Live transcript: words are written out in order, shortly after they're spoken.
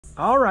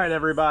All right,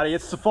 everybody,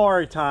 it's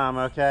safari time,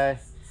 okay?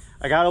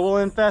 I got a little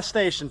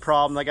infestation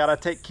problem I gotta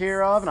take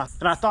care of, and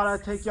I thought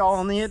I'd take y'all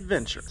on the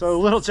adventure. So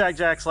Little Jack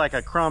Jack's like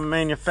a crumb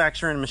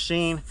manufacturing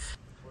machine.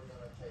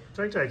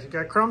 Jack Jack, you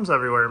got crumbs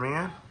everywhere,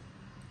 man.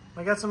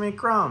 I got so many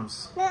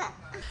crumbs.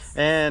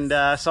 And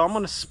so I'm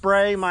gonna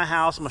spray my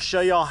house. I'm gonna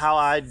show y'all how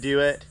I do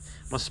it.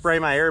 I'm gonna spray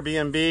my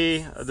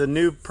Airbnb, the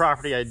new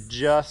property I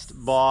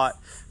just bought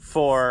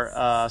for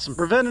some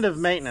preventative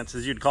maintenance,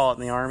 as you'd call it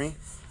in the Army.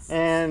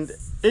 And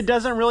it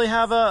doesn't really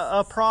have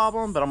a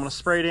problem, but I'm gonna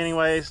spray it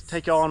anyways,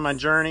 take y'all on my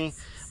journey.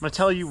 I'm gonna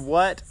tell you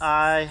what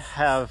I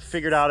have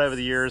figured out over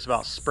the years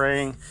about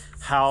spraying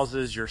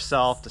houses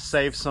yourself to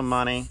save some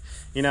money.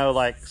 You know,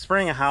 like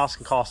spraying a house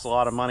can cost a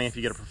lot of money if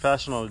you get a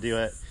professional to do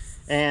it.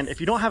 And if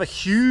you don't have a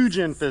huge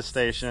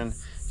infestation,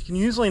 you can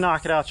usually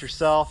knock it out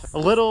yourself. A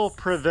little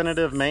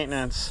preventative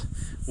maintenance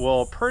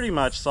will pretty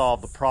much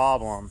solve the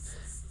problem,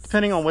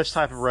 depending on which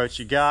type of roach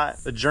you got,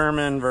 the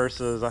German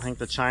versus I think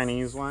the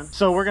Chinese one.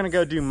 So we're gonna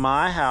go do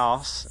my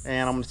house,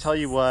 and I'm gonna tell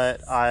you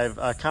what I've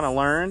kind of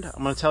learned.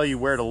 I'm gonna tell you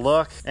where to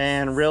look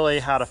and really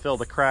how to fill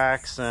the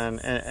cracks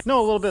and know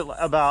a little bit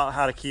about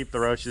how to keep the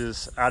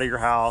roaches out of your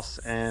house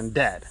and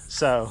dead.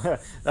 So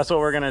that's what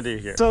we're gonna do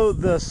here. So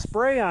the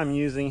spray I'm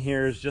using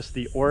here is just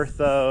the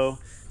Ortho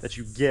that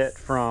you get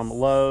from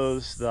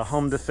Lowe's, the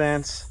Home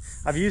Defense.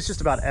 I've used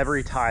just about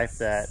every type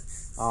that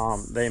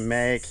they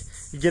make.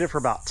 You get it for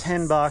about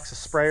 10 bucks. A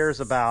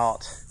sprayer's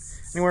about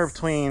anywhere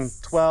between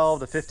 12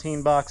 to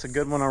 15 bucks. A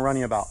good one will run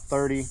you about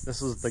 30.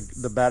 This is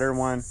the better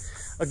one.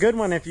 A good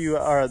one, if you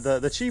are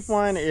the cheap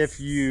one, if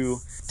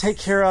you take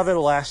care of it,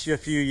 it'll last you a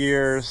few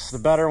years. The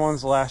better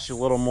ones will last you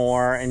a little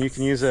more, and you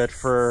can use it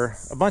for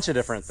a bunch of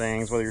different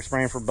things, whether you're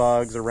spraying for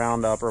bugs or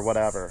Roundup or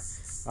whatever.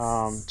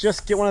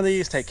 Just get one of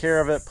these, take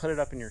care of it, put it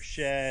up in your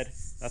shed.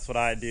 That's what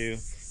I do.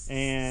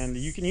 And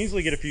you can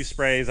usually get a few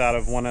sprays out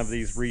of one of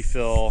these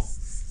refill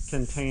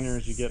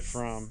containers you get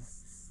from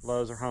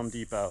Lowe's or Home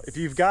Depot. If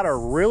you've got a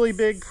really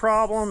big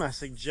problem, I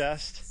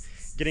suggest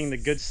getting the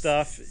good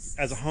stuff.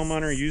 As a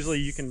homeowner, usually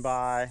you can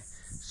buy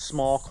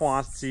small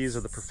quantities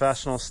of the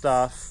professional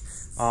stuff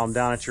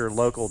down at your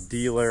local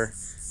dealer,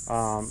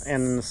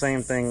 and the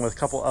same thing with a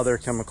couple other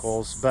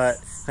chemicals, but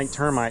I think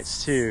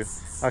termites too.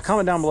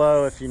 Comment down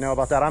below if you know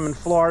about that. I'm in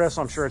Florida,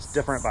 so I'm sure it's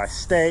different by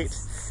state,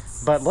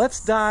 but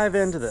let's dive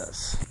into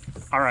this.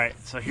 All right,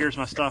 so here's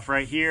my stuff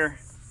right here,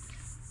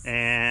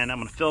 and I'm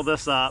gonna fill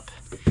this up.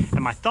 And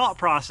my thought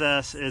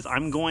process is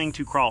I'm going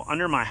to crawl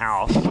under my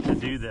house to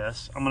do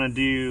this. I'm gonna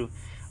do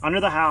under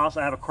the house.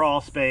 I have a crawl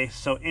space,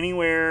 so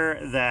anywhere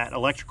that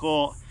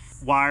electrical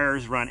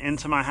wires run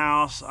into my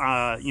house,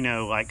 you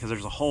know, like because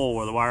there's a hole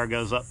where the wire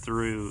goes up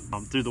through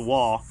the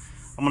wall,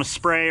 I'm gonna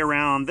spray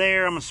around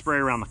there. I'm gonna spray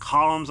around the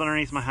columns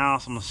underneath my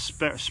house. I'm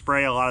gonna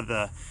spray a lot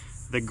of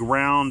the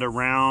ground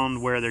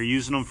around where they're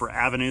using them for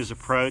avenues of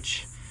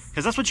approach,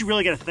 because that's what you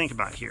really got to think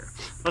about here.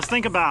 Let's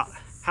think about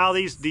how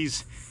these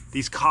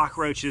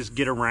cockroaches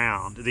get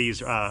around.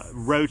 These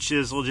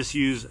roaches, we'll just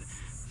use the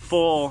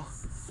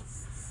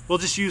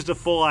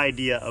full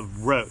idea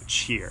of roach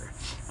here.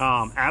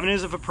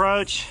 Avenues of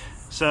approach,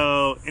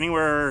 so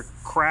anywhere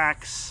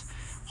cracks,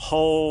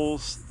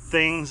 holes,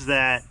 things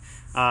that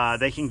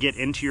they can get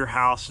into your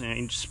house,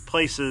 and just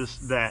places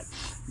that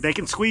they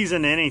can squeeze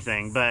into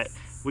anything, but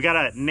we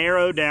gotta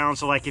narrow down.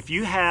 So like if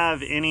you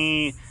have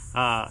any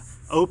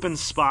open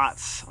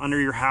spots under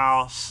your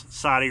house,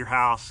 side of your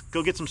house,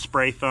 go get some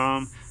spray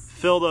foam,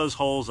 fill those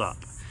holes up,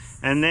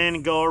 and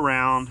then go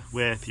around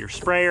with your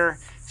sprayer,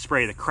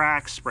 spray the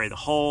cracks, spray the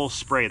holes,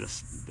 spray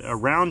this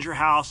around your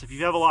house. If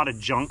you have a lot of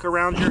junk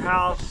around your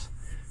house,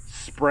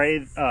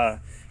 spray,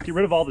 get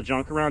rid of all the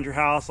junk around your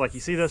house. Like you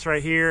see this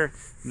right here,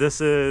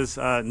 this is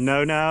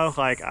no-no.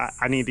 Like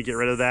I need to get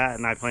rid of that,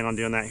 and I plan on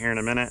doing that here in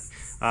a minute.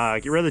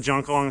 Get rid of the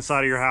junk along the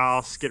side of your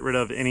house, get rid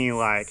of any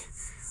like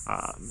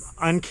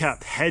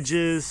unkept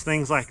hedges,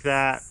 things like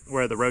that,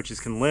 where the roaches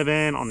can live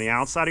in on the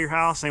outside of your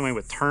house. Same way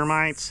with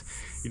termites.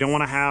 You don't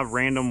want to have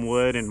random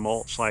wood and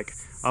mulch like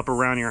up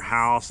around your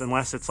house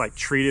unless it's like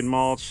treated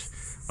mulch.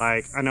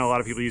 Like I know a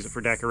lot of people use it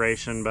for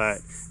decoration,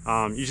 but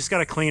you just got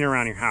to clean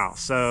around your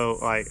house. So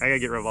like I gotta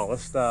get rid of all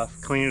this stuff,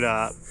 clean it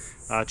up,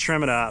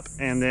 trim it up,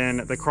 and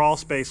then the crawl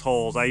space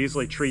holes, I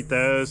usually treat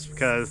those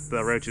because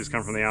the roaches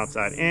come from the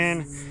outside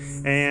in.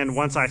 And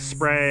once I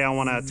spray, I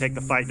want to take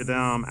the fight to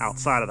them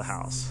outside of the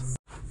house.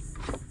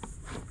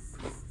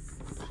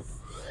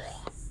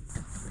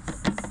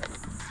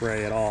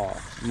 Spray it all.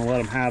 I'm gonna let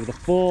them have the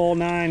full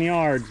 9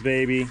 yards,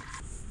 baby.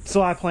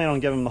 So I plan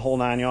on giving them the whole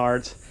 9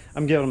 yards.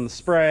 I'm giving them the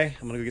spray.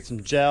 I'm gonna go get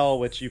some gel,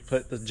 which you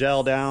put the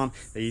gel down,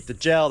 they eat the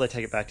gel, they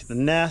take it back to the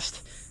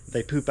nest,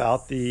 they poop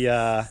out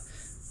the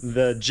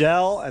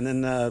gel, and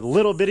then the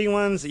little bitty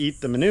ones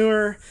eat the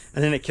manure,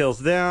 and then it kills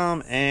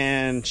them,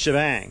 and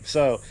shebang.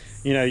 So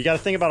you know, you got to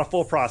think about a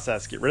full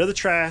process. Get rid of the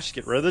trash,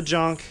 get rid of the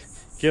junk,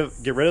 get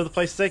rid of the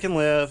places they can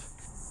live,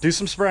 do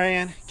some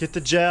spraying, get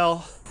the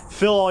gel,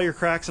 fill all your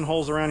cracks and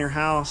holes around your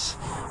house,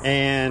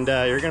 and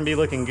you're gonna be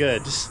looking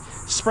good. Just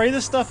spray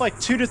this stuff like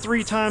 2 to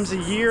 3 times a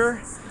year,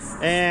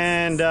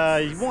 and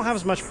you won't have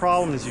as much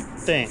problem as you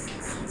think.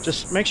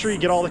 Just make sure you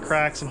get all the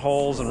cracks and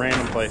holes and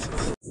random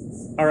places.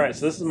 All right,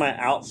 so this is my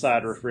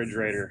outside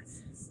refrigerator.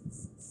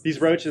 These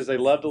roaches, they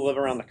love to live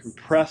around the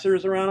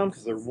compressors around them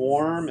because they're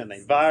warm and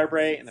they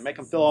vibrate and they make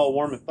them feel all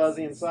warm and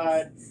fuzzy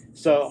inside.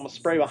 So I'm gonna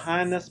spray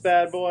behind this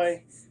bad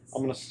boy.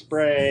 I'm gonna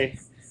spray,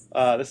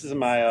 this is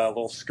my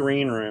little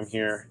screen room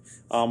here.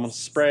 I'm gonna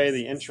spray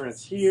the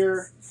entrance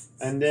here,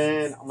 and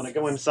then I'm gonna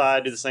go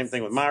inside, do the same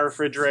thing with my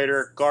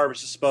refrigerator,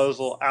 garbage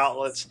disposal,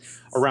 outlets,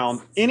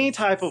 around any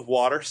type of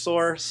water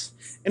source,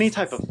 any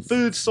type of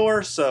food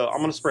source. So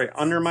I'm gonna spray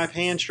under my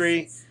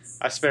pantry.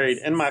 I sprayed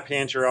in my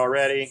pantry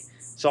already.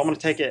 So I'm gonna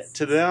take it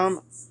to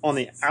them on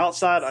the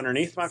outside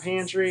underneath my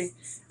pantry,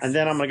 and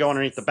then I'm gonna go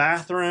underneath the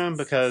bathroom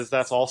because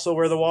that's also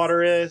where the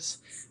water is,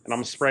 and I'm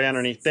gonna spray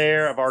underneath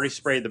there. I've already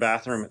sprayed the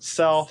bathroom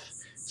itself,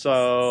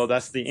 so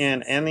that's the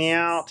in and the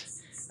out.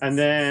 And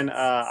then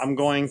I'm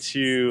going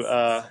to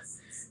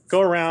go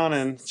around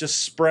and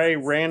just spray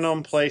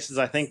random places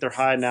I think they're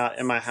hiding out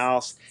in my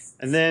house,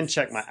 and then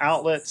check my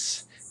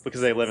outlets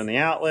because they live in the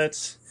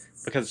outlets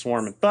because it's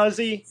warm and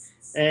fuzzy.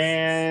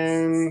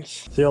 And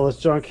see all this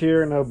junk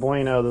here? No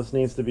bueno. This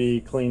needs to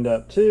be cleaned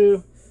up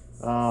too.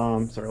 Sorry,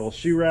 a little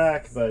shoe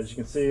rack, but as you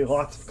can see,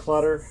 lots of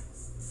clutter.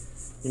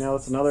 You know,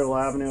 it's another little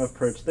avenue of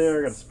approach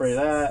there. Got to spray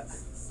that.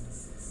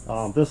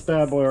 This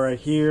bad boy right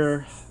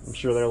here, I'm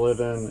sure they're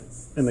living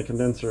in the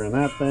condenser in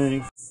that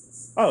thing.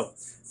 Oh,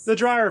 the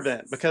dryer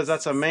vent, because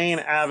that's a main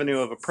avenue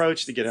of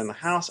approach to get in the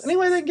house. Any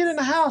way they can get in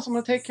the house, I'm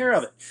going to take care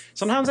of it.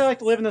 Sometimes I like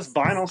to live in this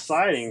vinyl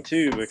siding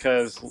too,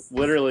 because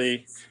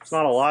literally there's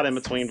not a lot in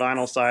between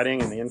vinyl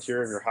siding and the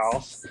interior of your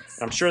house.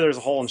 And I'm sure there's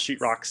a hole in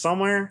sheetrock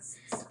somewhere.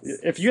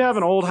 If you have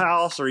an old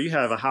house or you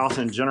have a house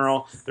in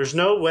general, there's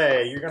no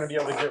way you're going to be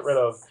able to get rid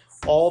of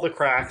all the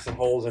cracks and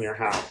holes in your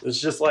house. It's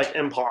just like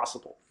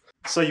impossible.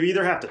 So you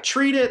either have to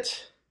treat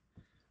it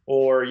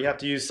or you have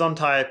to use some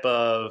type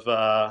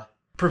of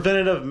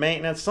preventative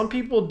maintenance. Some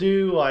people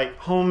do like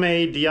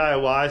homemade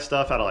DIY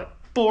stuff out of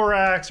like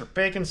borax or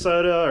baking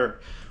soda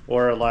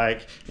or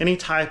like any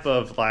type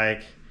of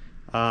like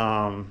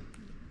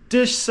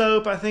dish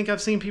soap. I think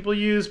I've seen people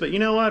use, but you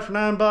know what, for $9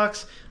 I'm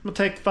gonna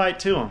take the fight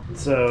to them.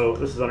 So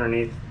this is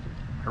underneath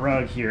a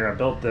rug here. I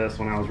built this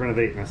when I was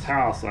renovating this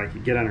house so I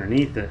could get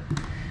underneath it,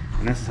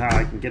 and this is how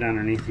I can get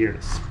underneath here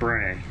to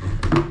spray.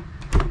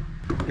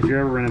 If you're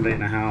ever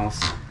renovating a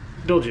house,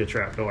 build you a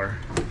trapdoor.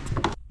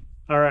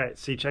 All right,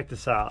 see, check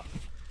this out.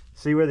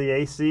 See where the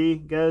AC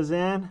goes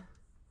in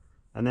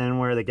and then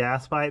where the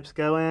gas pipes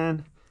go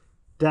in?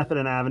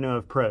 Definite avenue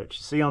of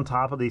approach. See on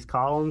top of these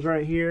columns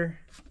right here?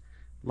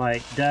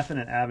 Like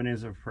definite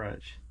avenues of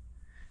approach.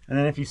 And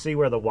then if you see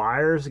where the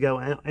wires go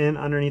in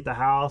underneath the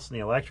house and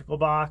the electrical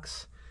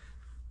box,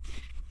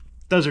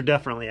 those are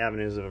definitely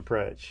avenues of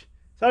approach.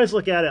 So I just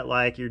look at it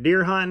like you're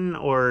deer hunting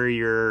or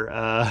you're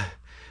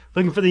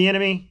looking for the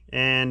enemy,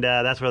 and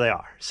that's where they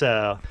are.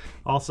 So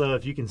also,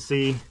 if you can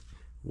see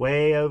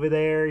way over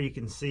there, you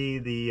can see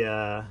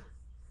the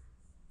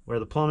where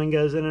the plumbing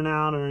goes in and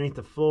out underneath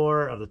the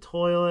floor of the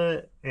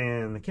toilet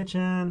and the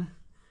kitchen.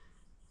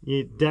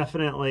 You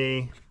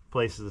definitely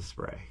places to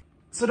spray.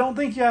 So don't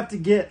think you have to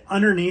get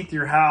underneath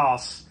your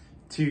house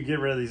to get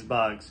rid of these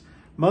bugs.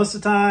 Most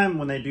of the time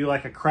when they do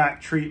like a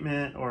crack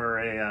treatment or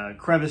a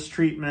crevice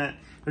treatment,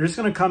 they're just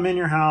going to come in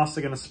your house,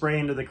 they're going to spray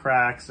into the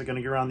cracks, they're going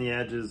to get around the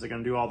edges, they're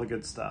going to do all the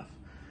good stuff.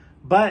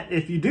 But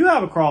if you do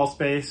have a crawl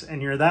space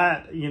and you're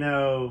that, you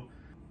know,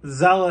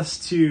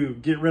 zealous to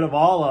get rid of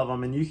all of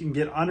them, and you can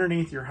get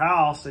underneath your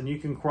house and you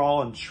can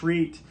crawl and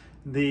treat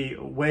the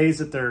ways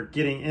that they're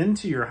getting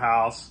into your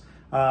house,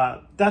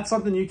 that's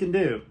something you can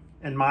do.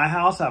 In my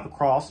house, I have a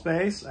crawl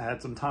space. I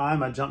had some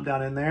time. I jumped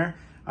down in there.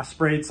 I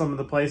sprayed some of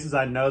the places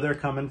I know they're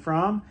coming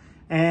from,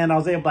 and I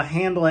was able to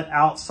handle it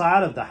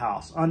outside of the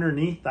house,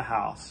 underneath the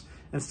house,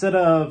 instead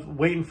of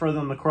waiting for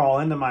them to crawl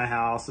into my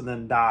house and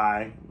then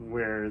die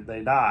where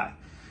they die.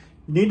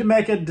 You need to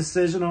make a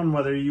decision on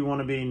whether you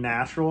want to be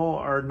natural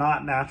or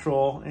not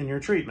natural in your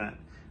treatment.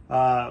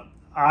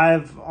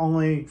 I've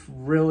only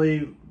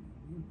really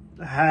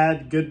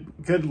had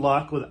good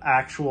luck with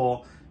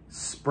actual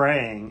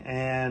spraying,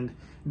 and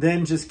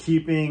then just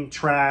keeping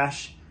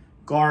trash,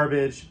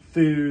 garbage,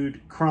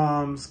 food,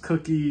 crumbs,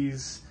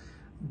 cookies,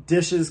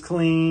 dishes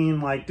clean,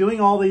 like doing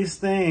all these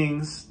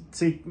things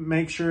to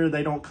make sure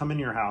they don't come in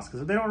your house. Because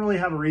if they don't really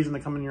have a reason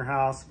to come in your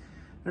house,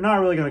 they're not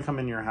really going to come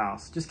in your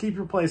house. Just keep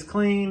your place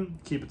clean,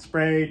 keep it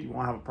sprayed, you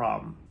won't have a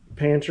problem.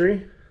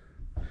 Pantry.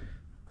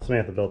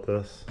 Samantha built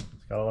this.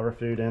 It's got all of our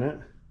food in it.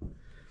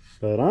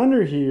 But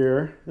under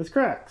here, it's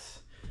cracks.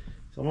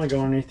 So I'm going to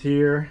go underneath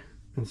here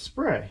and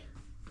spray.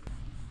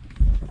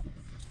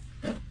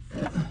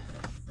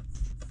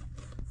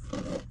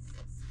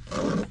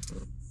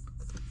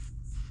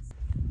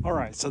 All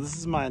right, so this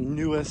is my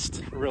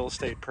newest real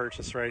estate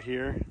purchase right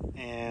here,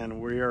 and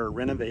we are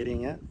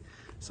renovating it.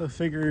 So I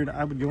figured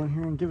I would go in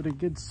here and give it a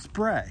good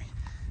spray.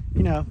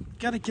 You know,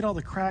 got to get all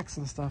the cracks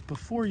and stuff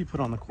before you put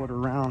on the quarter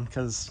round,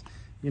 because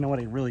you know what,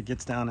 it really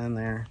gets down in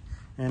there.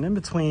 And in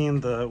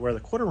between where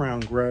the quarter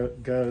round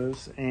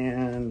goes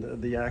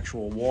and the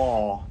actual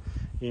wall,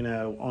 you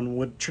know,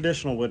 on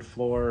traditional wood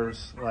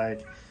floors,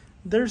 like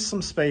there's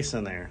some space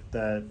in there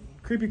that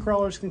creepy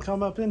crawlers can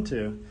come up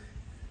into.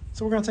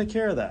 So we're gonna take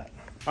care of that.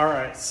 All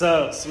right,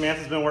 so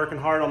Samantha's been working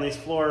hard on these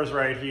floors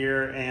right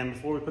here, and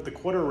before we put the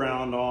quarter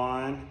round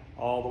on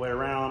all the way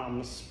around, I'm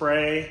gonna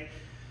spray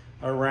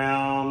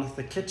around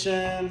the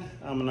kitchen.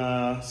 I'm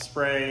gonna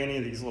spray any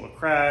of these little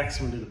cracks.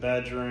 I'm gonna do the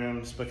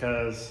bedrooms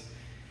because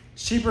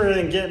it's cheaper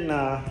than getting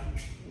a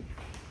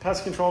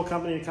pest control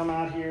company to come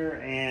out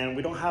here, and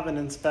we don't have an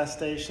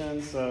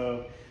infestation,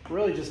 so we're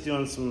really just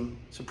doing some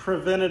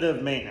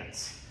preventative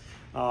maintenance.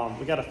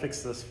 We gotta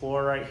fix this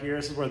floor right here.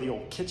 This is where the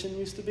old kitchen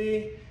used to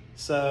be.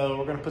 So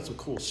we're gonna put some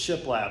cool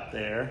shiplap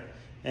there,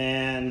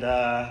 and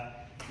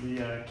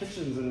the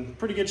kitchen's in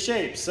pretty good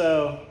shape,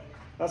 so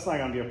that's not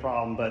gonna be a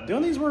problem. But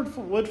doing these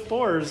wood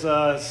floors,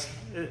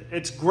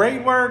 it's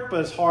great work, but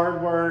it's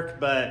hard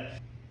work, but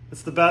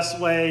it's the best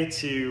way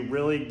to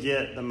really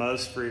get the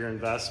most for your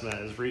investment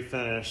is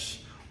refinish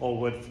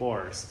old wood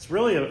floors. It's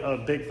really a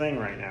big thing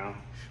right now.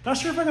 Not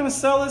sure if I'm gonna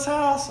sell this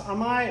house. I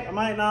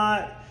might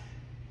not,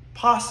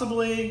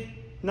 possibly,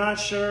 not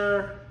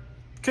sure,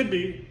 could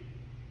be.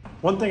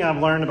 One thing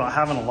I've learned about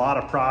having a lot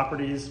of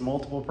properties,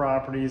 multiple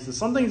properties, is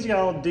some things you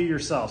gotta do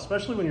yourself,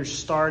 especially when you're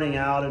starting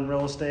out in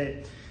real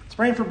estate.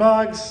 Spraying for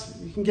bugs,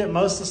 you can get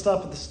most of the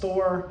stuff at the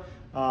store.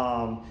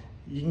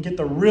 You can get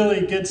the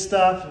really good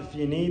stuff if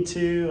you need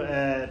to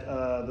at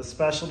the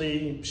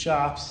specialty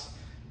shops.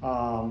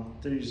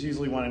 There's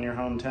usually one in your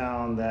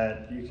hometown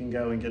that you can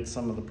go and get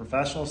some of the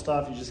professional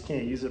stuff. You just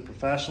can't use it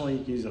professionally.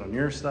 You can use it on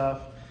your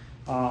stuff.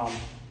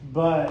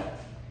 But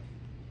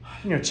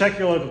you know, check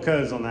your local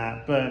codes on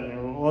that, but you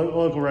know,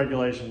 local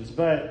regulations.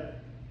 But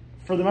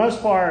for the most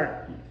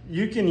part,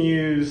 you can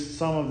use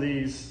some of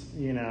these,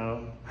 you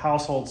know,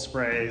 household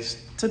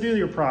sprays to do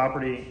your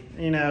property.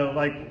 You know,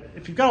 like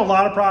if you've got a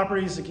lot of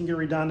properties, it can get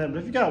redundant, but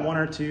if you've got one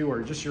or two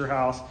or just your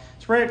house,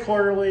 spray it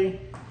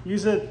quarterly.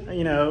 Use it,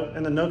 you know,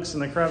 in the nooks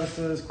and the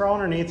crevices, crawl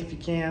underneath if you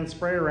can,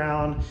 spray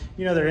around,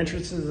 you know, their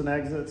entrances and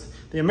exits.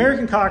 The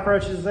American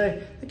cockroaches,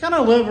 they kind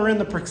of live in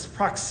the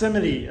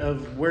proximity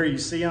of where you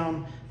see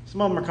them. Some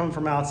of them are coming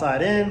from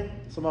outside in,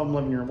 some of them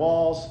live in your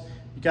walls.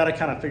 You got to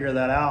kind of figure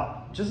that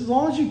out. Just as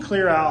long as you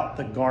clear out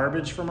the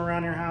garbage from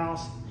around your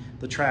house,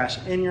 the trash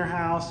in your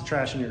house, the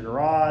trash in your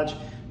garage,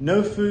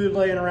 no food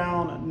laying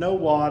around, no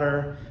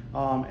water,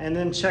 and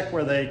then check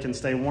where they can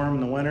stay warm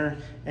in the winter,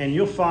 and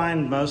you'll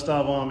find most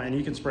of them, and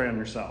you can spray them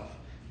yourself.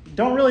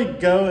 Don't really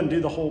go and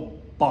do the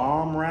whole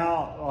bomb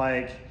route,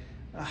 like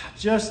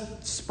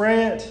just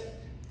spray it,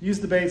 use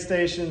the bait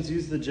stations,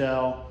 use the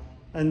gel,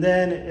 and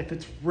then if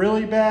it's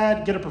really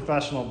bad, get a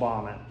professional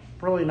bomb it.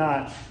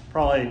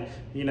 Probably,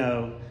 you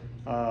know,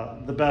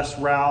 the best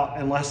route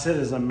unless it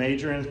is a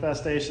major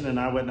infestation, and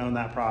I wouldn't own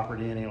that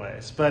property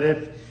anyways. But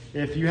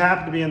if you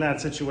happen to be in that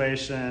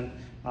situation,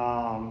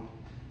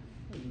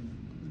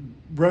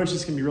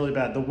 roaches can be really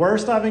bad. The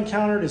worst I've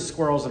encountered is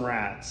squirrels and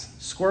rats.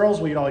 Squirrels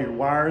will eat all your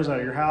wires out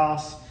of your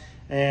house,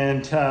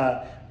 and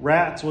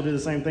rats will do the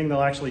same thing.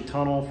 They'll actually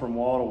tunnel from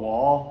wall to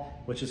wall,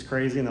 which is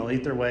crazy, and they'll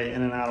eat their way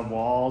in and out of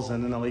walls,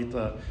 and then they'll eat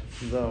the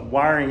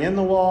wiring in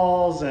the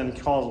walls and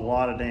cause a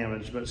lot of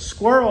damage. But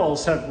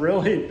squirrels have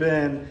really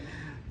been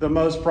the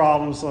most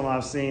problemsome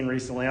I've seen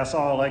recently. I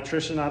saw an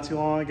electrician not too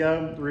long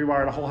ago,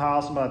 rewired a whole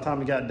house, and by the time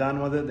he got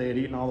done with it, they had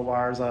eaten all the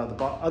wires out of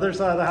the other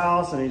side of the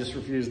house, and he just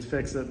refused to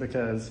fix it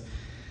because,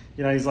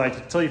 you know, he's like,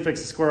 until you fix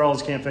the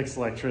squirrels, you can't fix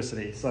the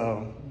electricity.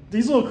 So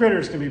these little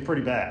critters can be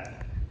pretty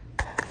bad.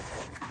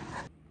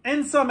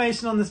 In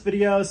summation on this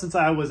video, since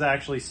I was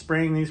actually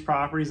spraying these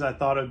properties, I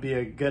thought it would be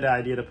a good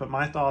idea to put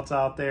my thoughts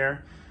out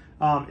there.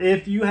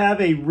 If you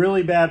have a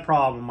really bad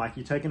problem, like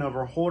you taking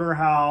over a hoarder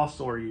house,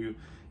 or you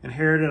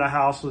inherited a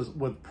house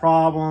with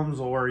problems,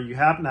 or you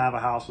happen to have a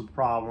house with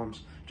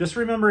problems, just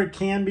remember it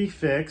can be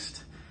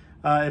fixed.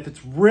 If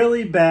it's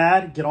really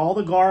bad, get all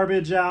the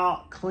garbage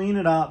out, clean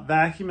it up,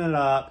 vacuum it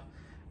up,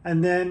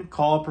 and then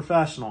call a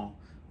professional.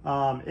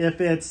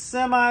 If it's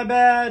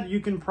semi-bad, you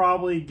can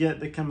probably get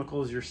the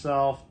chemicals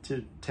yourself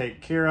to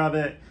take care of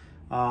it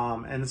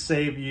and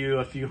save you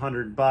a few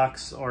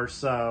 $100 or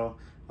so.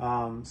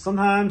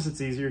 Sometimes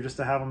it's easier just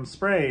to have them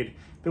sprayed.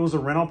 If it was a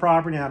rental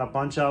property and I had a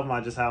bunch of them, I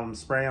just have them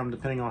spray them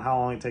depending on how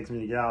long it takes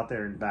me to get out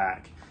there and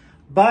back.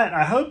 But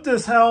I hope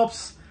this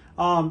helps.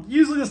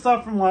 Usually the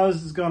stuff from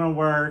Lowe's is going to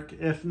work.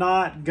 If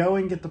not, go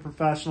and get the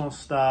professional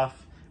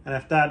stuff. And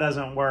if that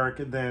doesn't work,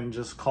 then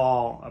just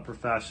call a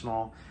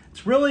professional.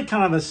 It's really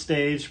kind of a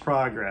staged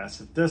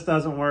progress. If this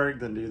doesn't work,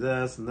 then do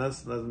this, and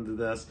this doesn't do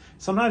this.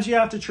 Sometimes you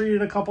have to treat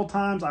it a couple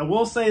times. I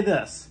will say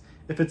this,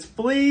 if it's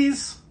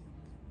fleas,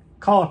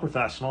 call a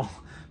professional,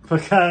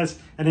 because,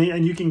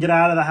 and you can get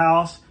out of the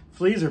house.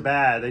 Fleas are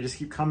bad. They just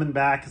keep coming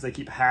back because they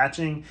keep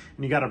hatching,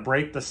 and you got to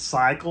break the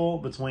cycle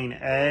between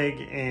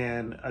egg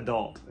and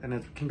adult, and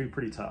it can be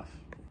pretty tough.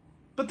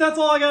 But that's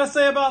all I got to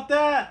say about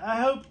that.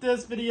 I hope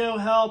this video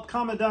helped.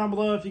 Comment down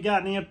below if you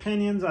got any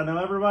opinions. I know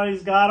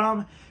everybody's got them.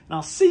 And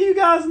I'll see you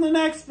guys in the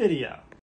next video.